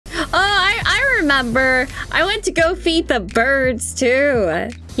remember. I went to go feed the birds too.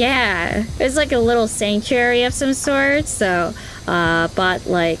 Yeah, it was like a little sanctuary of some sort. So, bought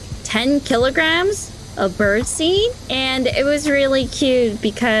like 10 kilograms of bird seed, and it was really cute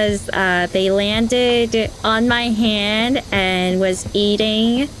because they landed on my hand and was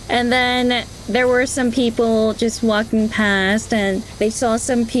eating, and then there were some people just walking past and they saw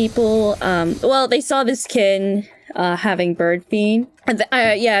some people well, they saw this kid having bird feed, and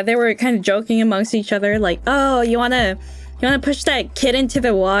yeah, they were kind of joking amongst each other like, oh, you wanna push that kid into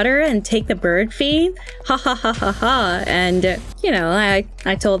the water and take the bird feed? Ha ha ha ha ha. And, you know,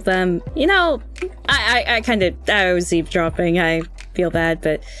 I told them, you know, I was eavesdropping. I feel bad,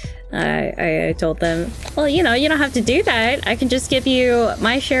 but I told them, well, you know, you don't have to do that. I can just give you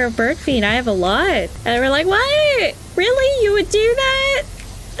my share of bird feed. I have a lot. And they were like, what? Really? You would do that?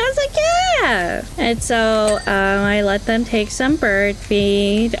 I was like, yeah. And so I let them take some bird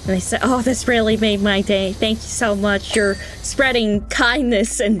feed. And they said, oh, this really made my day. Thank you so much. You're spreading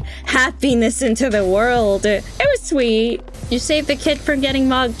kindness and happiness into the world. It was sweet. You saved the kid from getting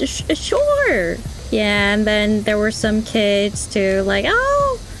mugged. Sure. Yeah, and then there were some kids too, like,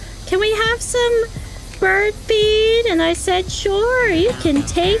 oh, can we have some bird feed? And I said, sure, you can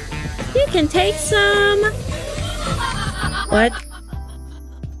take some. What?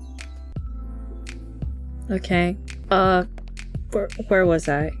 Okay. Where was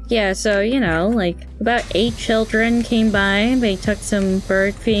I? Yeah, so, you know, like, about 8 children came by. They took some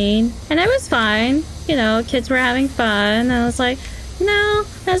bird feed. And it was fine. You know, kids were having fun. I was like, no,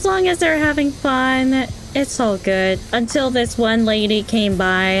 as long as they're having fun, it's all good. Until this one lady came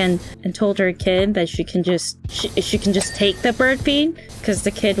by and told her kid that she can just take the bird feed, because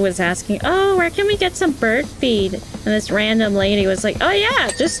the kid was asking, oh, where can we get some bird feed? And this random lady was like, oh yeah,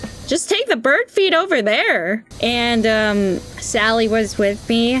 just take the bird feed over there. And Sally was with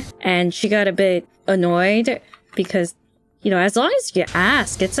me, and she got a bit annoyed because, you know, as long as you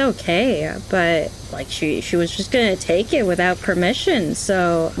ask, it's okay. But, like, she was just gonna take it without permission.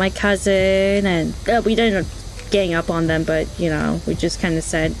 So my cousin and we didn't gang up on them, but, you know, we just kind of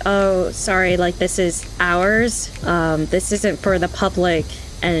said, oh, sorry, like, this is ours. This isn't for the public.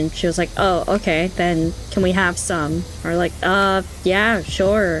 And she was like, oh, okay, then can we have some? Or like, yeah,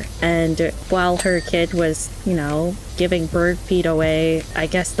 sure. And while her kid was, you know, giving bird feed away, I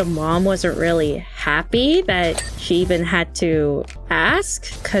guess the mom wasn't really happy that she even had to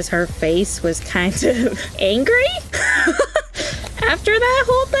ask, because her face was kind of angry after that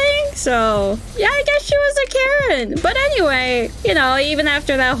whole thing. So yeah, I guess she was a Karen. But anyway, you know, even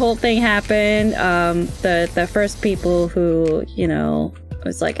after that whole thing happened, the first people who, you know,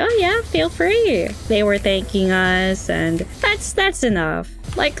 was like, oh yeah, feel free, they were thanking us, and that's enough.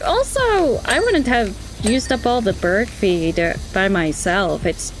 Like, also, I wouldn't have used up all the bird feed by myself.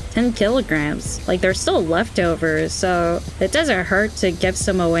 It's 10 kilograms. Like, there's still leftovers, so it doesn't hurt to give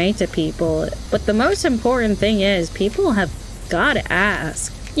some away to people. But the most important thing is people have gotta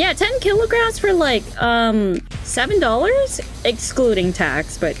ask. Yeah, 10 kilograms for like $7, excluding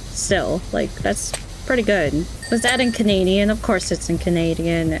tax, but still, like, that's pretty good. Was that in Canadian? Of course it's in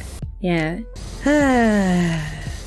Canadian. Yeah.